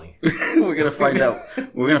named Molly. We're going to find out.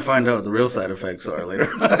 We're going to find out what the real side effects are later.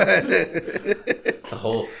 It's a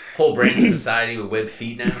whole branch of society with webbed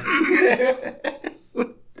feet now.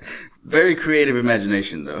 Very creative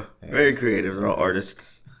imagination, though. Very creative. They're all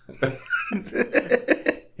artists. And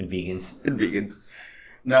vegans. And vegans.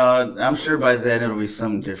 No, I'm sure by then it'll be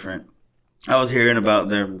something different. I was hearing about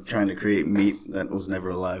them trying to create meat that was never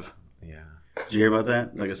alive. Yeah. Did you hear about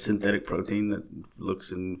that? Like a synthetic protein that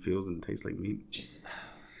looks and feels and tastes like meat. Just,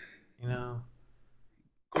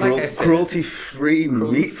 cruelty-free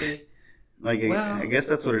meat. Like, well, I guess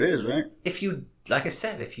that's what it is, right? If you, like I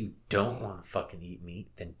said, if you don't want to fucking eat meat,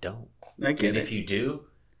 then don't. I get and it. if you do,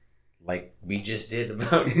 like we just did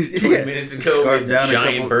about 20 minutes ago with down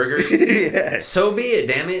giant burgers, yeah. So be it,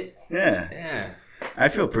 damn it. Yeah. I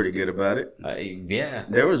feel pretty good about it. Yeah.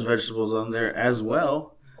 There was vegetables on there as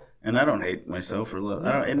well, and I don't hate myself or love.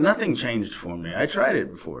 Nothing changed for me. I tried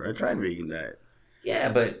it before. I tried vegan diet.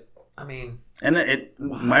 Yeah, but I mean, and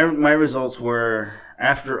my results were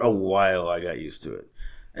after a while I got used to it.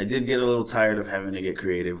 I did get a little tired of having to get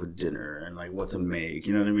creative with dinner and like what to make.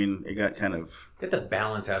 You know what I mean? It got kind of... You have to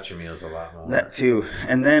balance out your meals a lot more. That too.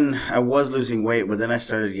 And then I was losing weight, but then I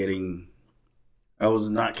started getting... I was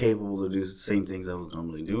not capable to do the same things I was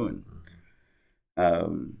normally doing.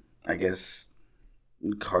 I guess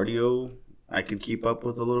cardio I could keep up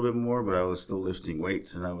with a little bit more, but I was still lifting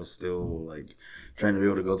weights and I was still like trying to be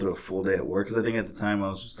able to go through a full day at work. Because I think at the time I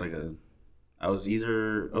was just like I was in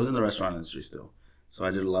the restaurant industry still. So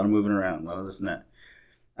I did a lot of moving around, a lot of this and that.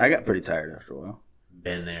 I got pretty tired after a while.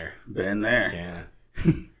 Been there. Yeah.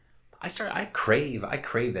 I crave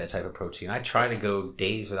that type of protein. I try to go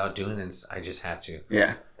days without doing it, and I just have to.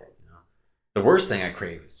 Yeah. The worst thing I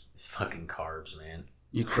crave is fucking carbs, man.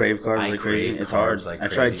 You crave carbs like crazy? It's hard. Like I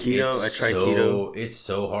tried keto. Keto. It's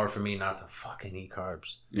so hard for me not to fucking eat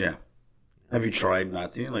carbs. Yeah. Have you tried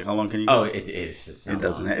not to? Like, how long can you go? Oh, it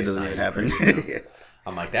doesn't even happen.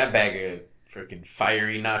 I'm like, that bag of freaking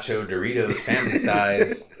fiery nacho Doritos family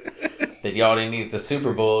size that y'all didn't eat at the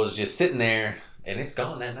Super Bowl is just sitting there, and it's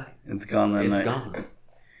gone that night. It's gone that night. It's gone.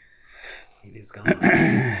 It is gone.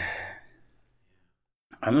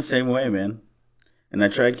 I'm the same way, man. And I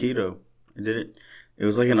tried keto. I did it. It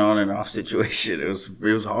was like an on and off situation. It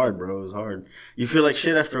was hard, bro. It was hard. You feel like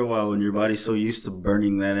shit after a while when your body's so used to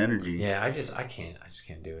burning that energy. Yeah, I just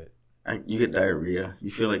can't do it. You get diarrhea. You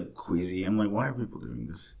feel like queasy. I'm like, why are people doing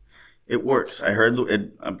this? It works. I heard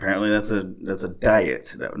it. Apparently, that's a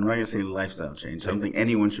diet. I'm not gonna say lifestyle change. I don't think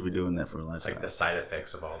anyone should be doing that for a lifestyle. It's like the side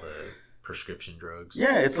effects of all the prescription drugs.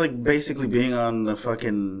 Yeah, it's like basically being on the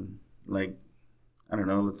fucking like, I don't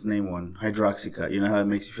know. Let's name one. Hydroxycut. You know how it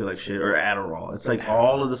makes you feel like shit, or Adderall. It's like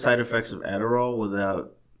all of the side effects of Adderall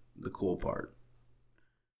without the cool part.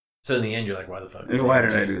 So in the end, you're like, why the fuck? Why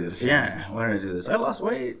did I do this? Yeah, why did I do this? I lost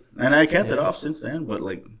weight, and I kept it off since then. But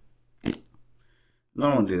like,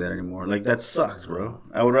 no one do that anymore. Like, that sucks, bro.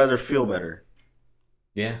 I would rather feel better.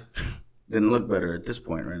 Yeah. Than look better at this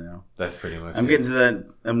point right now. That's pretty much. I'm getting to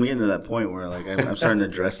that point where like I'm starting to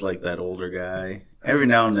dress like that older guy. Every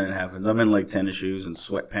now and then it happens. I'm in like tennis shoes and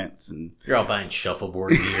sweatpants, and you're all buying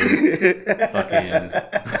shuffleboard gear. Fucking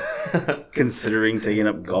considering taking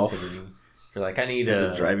up golf. You're like, I need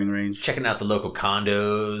the driving range. Checking out the local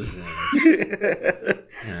condos,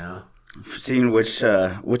 and seeing which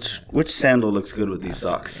sandal looks good with these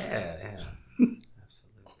socks. Yeah,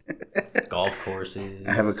 absolutely. Golf courses.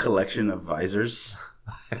 I have a collection of visors.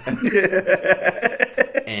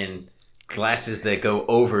 And glasses that go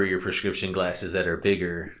over your prescription glasses that are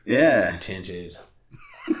bigger. Yeah. And tinted.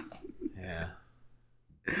 Yeah.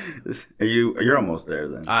 You're almost there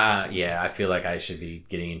then. Yeah, I feel like I should be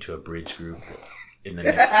getting into a bridge group in the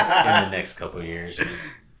next couple of years.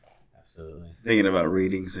 Absolutely. Thinking about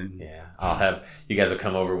reading soon. Yeah, I'll have you guys will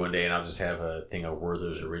come over one day, and I'll just have a thing of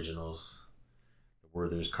Werther's Originals,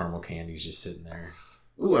 Werther's caramel candies, just sitting there.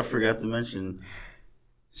 Ooh, I forgot to mention.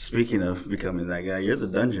 Speaking of becoming that guy, you're the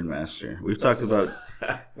dungeon master. We've talked about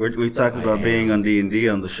being on D&D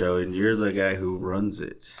on the show, and you're the guy who runs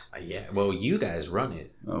it. Yeah, well, you guys run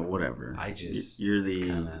it. Oh, whatever. I just you're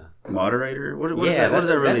the moderator. What is that? What is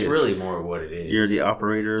that really? That's really more what it is. You're the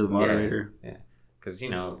operator, the moderator. Yeah, because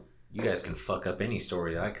you guys can fuck up any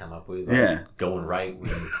story that I come up with. Going right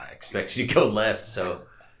when I expect you to go left. So,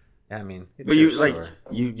 yeah, I mean, it's your story.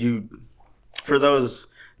 you for those.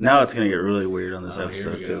 Now it's gonna get really weird on this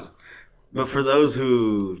episode, but for those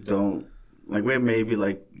who don't like, we have maybe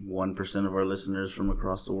like 1% of our listeners from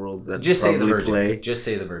across the world that just probably say the virgins. play. Just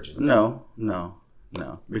say the virgins. No,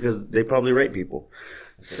 because they probably rape people.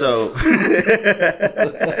 Okay. So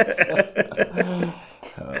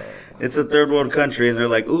it's a third world country, and they're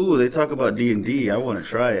like, "Ooh, they talk about D&D. I want to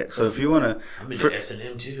try it." So if you want to, I'm into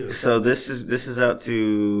S&M too. So this is out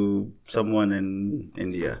to someone in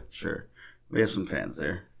India. Sure, we have some fans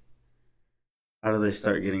there. How do they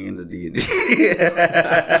start getting into D&D?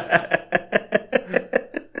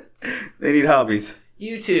 They need hobbies.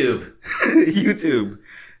 YouTube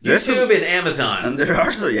and Amazon. And there are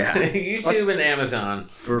YouTube and Amazon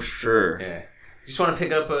for sure. Yeah, you just want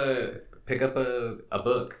to pick up a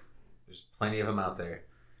book. There's plenty of them out there.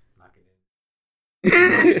 I'm not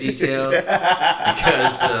getting into much detail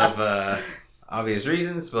because of obvious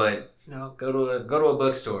reasons, but go to a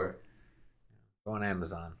bookstore. Go on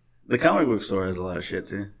Amazon. The comic book store has a lot of shit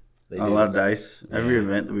too. A lot of dice. Every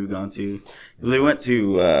event that we've gone to, they went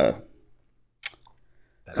to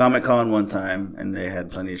Comic-Con one time, and they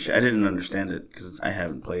had plenty of shit. I didn't understand it because I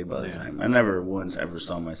haven't played by the time. I never once ever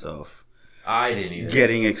saw myself. I didn't either.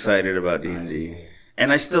 Getting excited about D&D,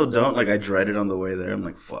 and I still don't. Like, I dread it on the way there. I'm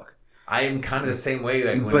like, fuck. I am kind of the same way.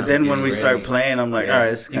 Like, but then when we start playing, I'm like, all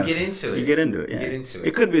right, it's you get into it. You get into it. Yeah.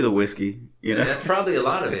 It could be the whiskey. That's probably a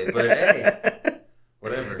lot of it. But hey.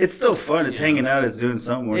 Whatever. It's still fun. It's hanging out. It's doing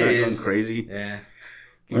something. We're not going crazy. Yeah.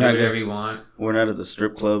 You can do whatever you want. We're not at the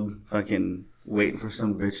strip club fucking waiting for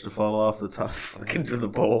some bitch to fall off the top fucking to the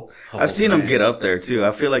pole. I've seen them get up there too. I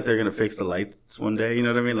feel like they're going to fix the lights one day. You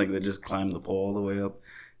know what I mean? Like they just climb the pole all the way up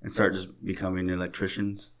and start just becoming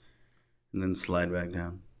electricians and then slide back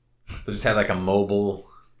down. They just have like a mobile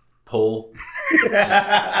pole.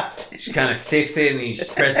 She kind of sticks it and you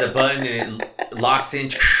just press the button and it locks in.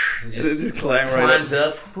 And just climbs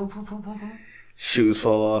up. Shoes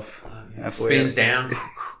fall off. Spins down.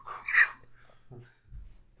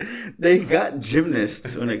 They got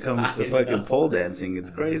gymnasts when it comes to fucking pole dancing.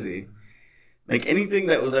 It's crazy. Like anything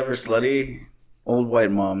that was ever slutty, old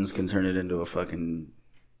white moms can turn it into a fucking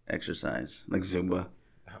exercise. Like Zumba.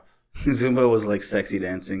 Zumba was like sexy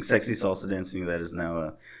dancing, sexy salsa dancing that is now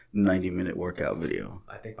a 90-minute workout video.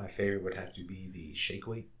 I think my favorite would have to be the shake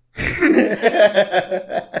weight. I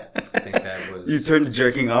think that was... You turned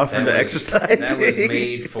jerking off into exercise? That was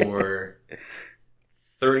made for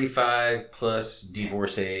 35 plus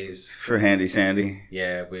divorcees. For Handy Sandy.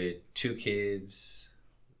 Yeah, with 2 kids.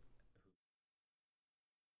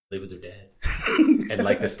 Live with their dad. And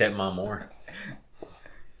like the stepmom more.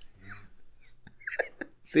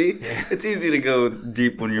 See? It's easy to go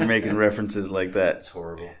deep when you're making references like that. It's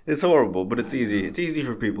horrible. It's horrible, but it's easy. It's easy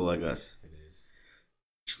for people like us. It is.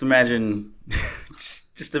 Just imagine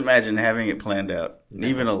having it planned out,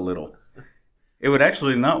 even a little. It would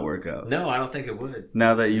actually not work out. No, I don't think it would.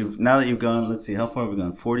 Now that you've gone, let's see, how far have we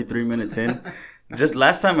gone? 43 minutes in. Just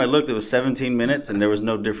last time I looked, it was 17 minutes, and there was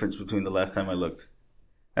no difference between the last time I looked.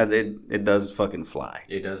 As it does fucking fly.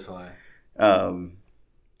 It does fly.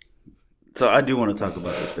 So I do want to talk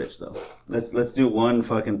about this bitch though. Let's do one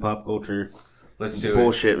fucking pop culture. Let's do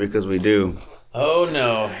bullshit because we do. Oh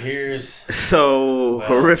no!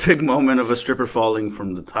 Horrific moment of a stripper falling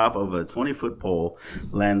from the top of a 20-foot pole,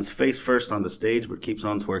 lands face first on the stage, but keeps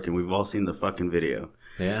on twerking. We've all seen the fucking video.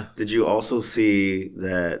 Yeah. Did you also see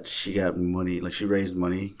that she got money? Like she raised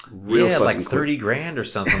money. Real fucking like 30 grand or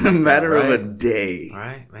something. In a matter of a day.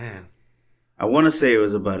 Right, man. I want to say it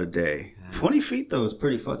was about a day. 20 feet though is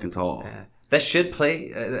pretty fucking tall. Yeah. That should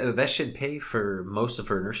pay for most of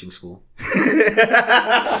her nursing school. So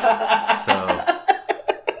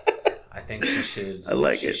I think she should. I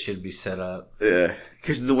like she it. Should be set up. Yeah,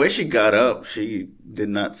 because the way she got up, she did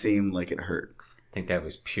not seem like it hurt. I think that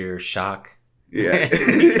was pure shock. Yeah,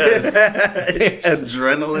 because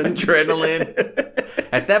adrenaline.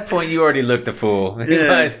 At that point, you already looked a fool.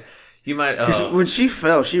 Yeah. You might. When she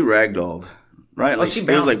fell, she ragdolled. Right, like she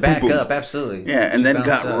bounced back up, absolutely. Yeah, and then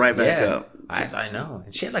got right back up. I know.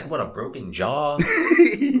 And she had like what, a broken jaw.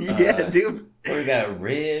 Yeah, dude. What we got?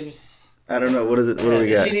 Ribs. I don't know. What is it? What do we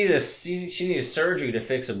got? She needed surgery to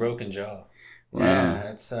fix a broken jaw. Wow.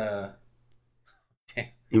 Yeah, that's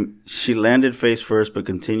She landed face first, but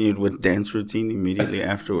continued with dance routine immediately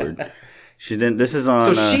afterward. She didn't. This is on.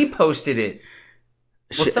 So she posted it.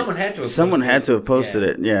 Well, someone had to have someone posted had to have posted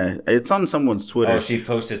it. it. Yeah, it's on someone's Twitter. Oh, she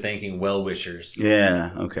posted thanking well wishers.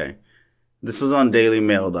 Yeah. Okay. This was on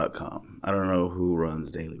DailyMail.com. I don't know who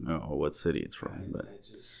runs Daily Mail or what city it's from, but It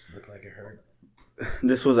just looked like it hurt.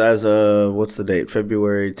 this was as of what's the date?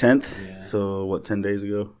 February 10th. Yeah. So what? 10 days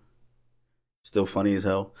ago. Still funny as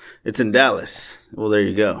hell. It's in Dallas. Well, there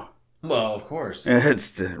you go. Well, of course.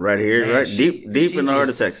 It's right here, Man, right she deep in the heart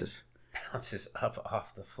of just Texas. Bounces up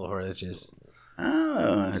off the floor. It's just.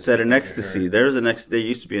 Oh, it's at an ecstasy. There's an there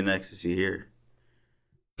used to be an ecstasy here.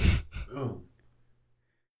 Boom.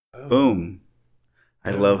 Boom.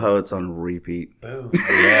 I love how it's on repeat. Boom.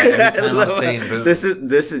 Yeah, every time I'm saying boom. This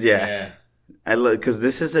is yeah. I love because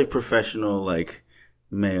this is a professional like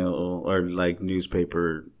mail or like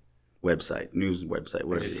newspaper website, news website, I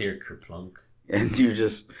whatever. just hear kerplunk. And you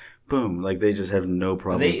just boom, like they just have no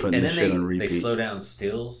problem putting this shit on repeat. They slow down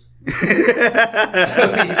stills, so you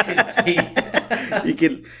can see. You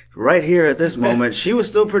could right here at this moment. She was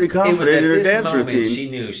still pretty confident in her dance routine. She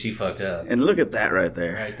knew she fucked up. And look at that right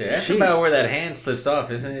there. Right there. That's about where that hand slips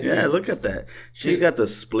off, isn't it? Yeah, look at that. She's got the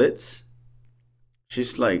splits.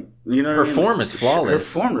 She's like, you know, her form is flawless.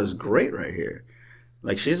 Her form is great right here.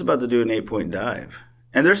 Like she's about to do an 8-point dive,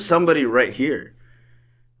 and there's somebody right here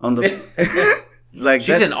on the. Like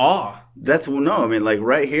she's in awe. That's no, I mean, like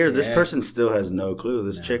right here, this person still has no clue.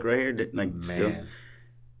 This chick right here, like still.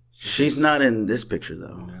 She's not in this picture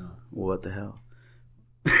though. No. What the hell?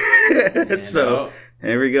 So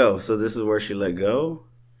here we go. So this is where she let go.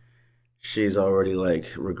 She's already like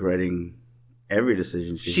regretting every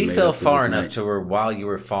decision she made. She fell far enough to where while you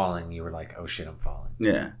were falling, you were like, "Oh shit, I'm falling."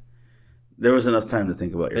 Yeah, there was enough time to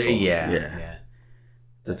think about your fall. Yeah.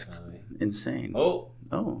 That's insane. Oh.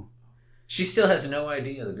 She still has no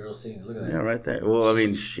idea the girl's singing. Look at that. Yeah, right there. Well, I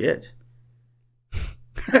mean, shit.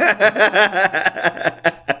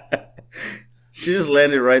 She just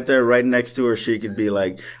landed right there, right next to her. She could be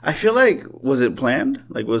like, I feel like, was it planned?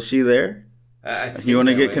 Like, was she there? You want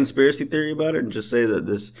to get conspiracy theory about it and just say that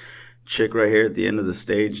this chick right here at the end of the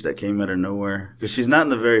stage that came out of nowhere? Because she's not in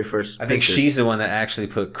the very first I think she's the one that actually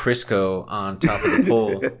put Crisco on top of the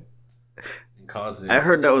pole. And causes. I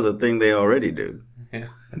heard that was a thing they already do.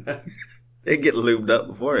 They get lubed up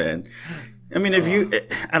beforehand. I mean, if you,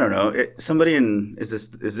 I don't know, somebody in, is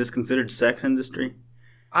this considered sex industry?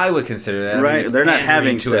 I would consider that. Right, they're not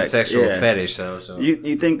having to sex. A sexual fetish, though. So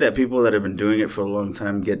you think that people that have been doing it for a long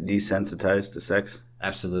time get desensitized to sex?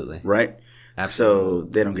 Absolutely. Right? Absolutely. So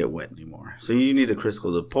they don't get wet anymore. So you need to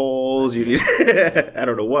Crisco the poles. You need, I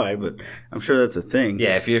don't know why, but I'm sure that's a thing.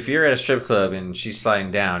 Yeah, if you're at a strip club and she's sliding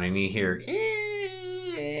down and you hear,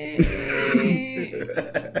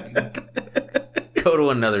 go to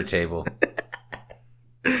another table.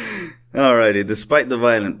 Alrighty, despite the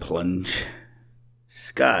violent plunge,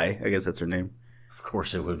 Sky, I guess that's her name. Of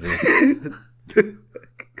course it would be.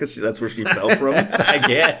 Because that's where she fell from. I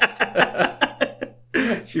guess.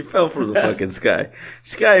 She fell from the fucking sky.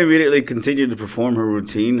 Sky immediately continued to perform her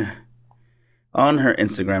routine on her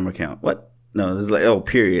Instagram account. What? No, this is like,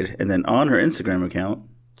 period. And then on her Instagram account,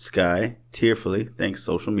 Sky tearfully thanks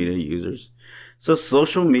social media users. So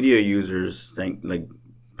social media users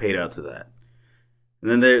paid out to that. And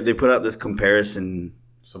then they put out this comparison.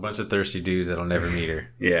 So a bunch of thirsty dudes that'll never meet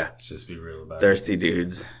her. Yeah. Let's just be real about thirsty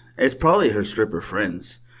dudes. It's probably her stripper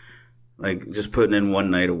friends. Like, just putting in one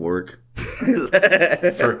night of work.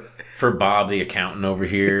 for Bob, the accountant over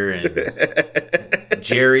here, and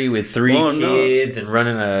Jerry with 3 kids and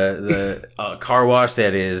running a car wash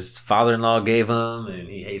that his father-in-law gave him, and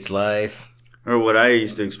he hates life. Or what I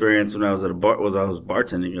used to experience when I was at a bar was I was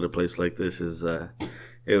bartending at a place like this.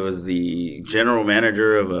 It was the general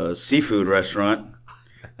manager of a seafood restaurant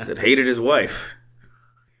that hated his wife.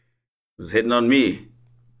 Was hitting on me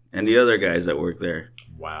and the other guys that worked there.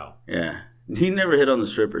 Wow. Yeah. He never hit on the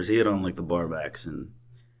strippers. He hit on like the barbacks, and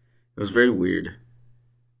it was very weird.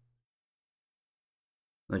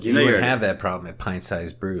 Like you wouldn't have that problem at Pint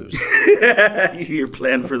Size Brews. Your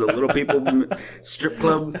plan for the little people strip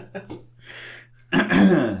club.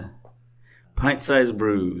 Pint Size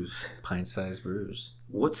Brews. Pint Size Brews.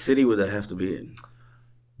 What city would that have to be in?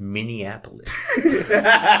 Minneapolis.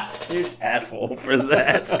 Asshole for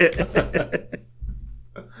that.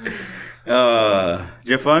 Did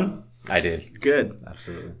you have fun? I did. Good.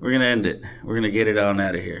 Absolutely. We're going to end it. We're going to get it on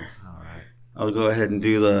out of here. All right. I'll go ahead and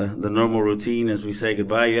do the normal routine as we say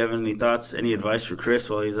goodbye. You have any thoughts, any advice for Chris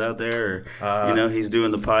while he's out there? Or, he's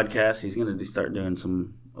doing the podcast. He's going to start doing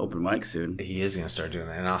some open mics soon. He is going to start doing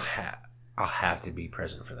that, and I'll have to be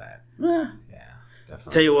present for that. Yeah.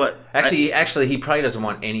 Definitely. Tell you what. Actually, he probably doesn't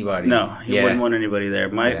want anybody. No, he wouldn't want anybody there.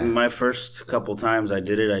 My first couple times I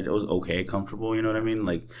did it, I was okay, comfortable. You know what I mean?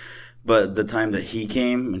 Like, but the time that he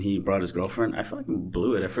came and he brought his girlfriend, I fucking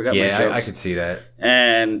blew it. I forgot my jokes. Yeah, I could see that.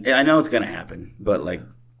 And I know it's gonna happen, but like,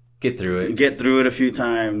 get through it. Get through it a few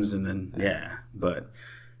times, and then But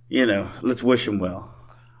let's wish him well.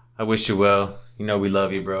 I wish you well. We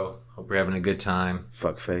love you, bro. Hope you're having a good time.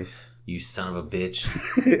 Fuck face. You son of a bitch.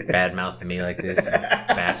 Bad mouthing me like this, you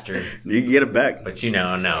bastard. You can get it back. But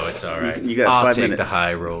no, it's all right. You got I'll 5 take minutes. the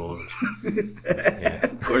high road. Yeah.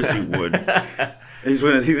 Of course you would. He's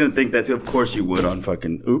gonna think that too. Of course you would on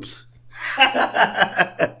fucking oops.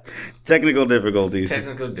 Technical difficulties.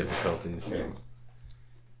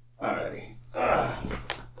 Alrighty.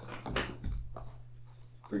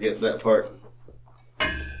 Forget that part.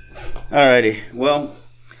 Alrighty. Well,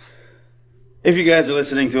 if you guys are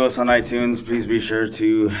listening to us on iTunes, please be sure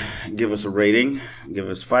to give us a rating. Give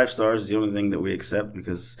us 5 stars. It's the only thing that we accept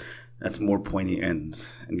because that's more pointy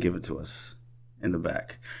ends. And give it to us in the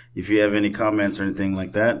back. If you have any comments or anything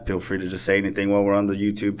like that, feel free to just say anything while we're on the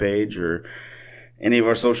YouTube page or any of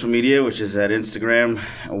our social media, which is at Instagram.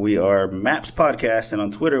 We are Maps Podcast, and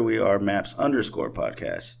on Twitter, we are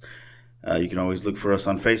Maps_Podcast. You can always look for us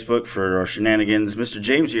on Facebook for our shenanigans. Mr.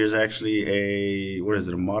 James here is actually a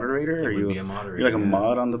moderator? He would be a moderator. You're like a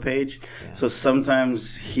mod on the page? Yeah. So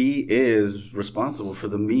sometimes he is responsible for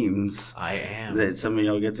the memes. I am. That some of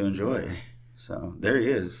y'all get to enjoy. So there he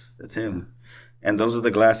is. That's him. And those are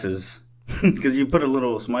the glasses. Because you put a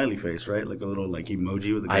little smiley face, right? Like a little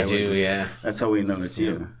emoji with a guy. I do, yeah. That's how we know it's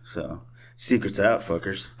you. So secret's out,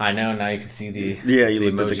 fuckers. I know. Now you can see the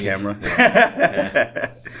you looked emoji. at the camera.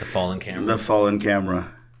 Yeah. The fallen camera. The fallen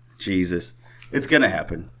camera. Jesus. It's going to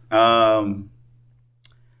happen.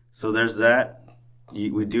 So there's that.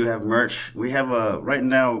 We do have merch. We have right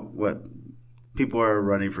now, people are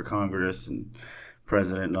running for Congress and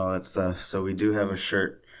president and all that stuff. So we do have a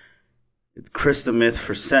shirt. It's Chris the Myth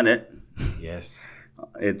for Senate. Yes.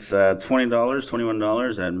 It's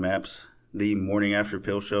 $21 at Maps,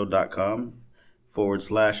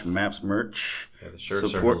 themorningafterpillshow.com/Maps merch. Yeah, the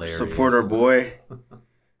shirts are hilarious. Support our boy.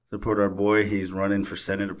 Support our boy. He's running for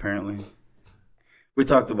Senate, apparently. We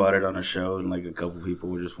talked about it on a show, and a couple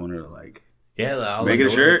people just wanted to I'll make it a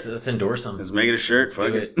shirt. Let's endorse him. Let's make it a shirt.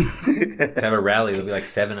 Let's do it. Let's have a rally. There'll be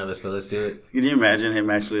 7 of us, but let's do it. Can you imagine him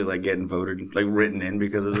actually getting voted, written in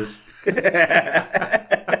because of this?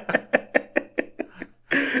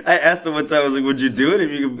 I asked him one time, I was like, would you do it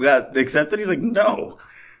if you got accepted? He's like, no.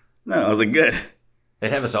 I was like, good.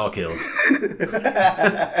 They'd have us all killed.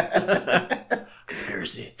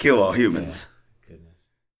 Conspiracy. Kill all humans. Yeah.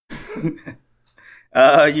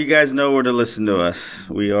 Goodness. You guys know where to listen to us.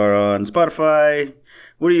 We are on Spotify.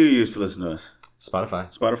 What do you use to listen to us?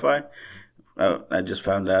 Spotify. I just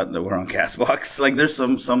found out that we're on CastBox. There's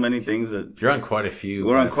so many things that... You're on quite a few.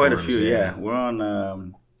 We're on quite a few, yeah. We're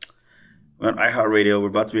on iHeartRadio. We're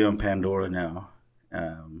about to be on Pandora now.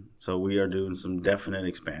 So we are doing some definite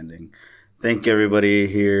expanding. Thank everybody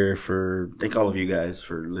here thank all of you guys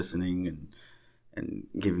for listening and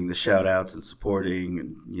giving the shout outs and supporting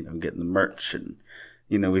and, getting the merch. And,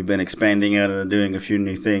 we've been expanding out and doing a few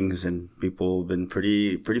new things, and people have been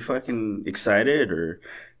pretty fucking excited, or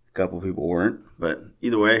a couple of people weren't. But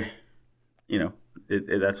either way,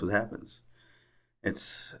 that's what happens.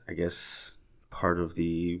 It's, I guess, part of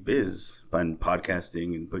the biz by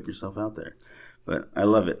podcasting and putting yourself out there. But I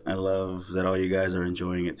love it. I love that all you guys are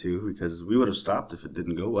enjoying it too, because we would have stopped if it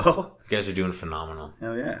didn't go well. You guys are doing phenomenal.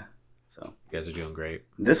 Hell yeah. So you guys are doing great.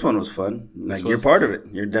 This one was fun. You're part of it.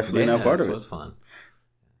 You're definitely now part of it. This was fun.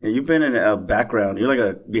 Yeah, you've been in a background. You're like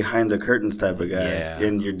a behind the curtains type of guy. Yeah.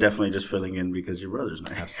 And you're definitely just filling in because your brother's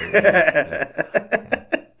nice. Absolutely. Yeah.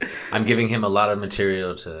 I'm giving him a lot of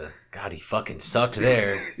material to... God, he fucking sucked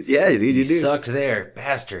there. Yeah, dude, you do. He sucked there.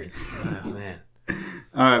 Bastard. Oh, man.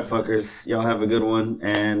 All right, fuckers. Y'all have a good one.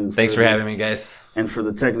 And thanks for having me, guys. And for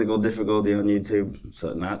the technical difficulty on YouTube,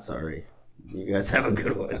 not sorry. You guys have a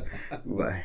good one. Bye.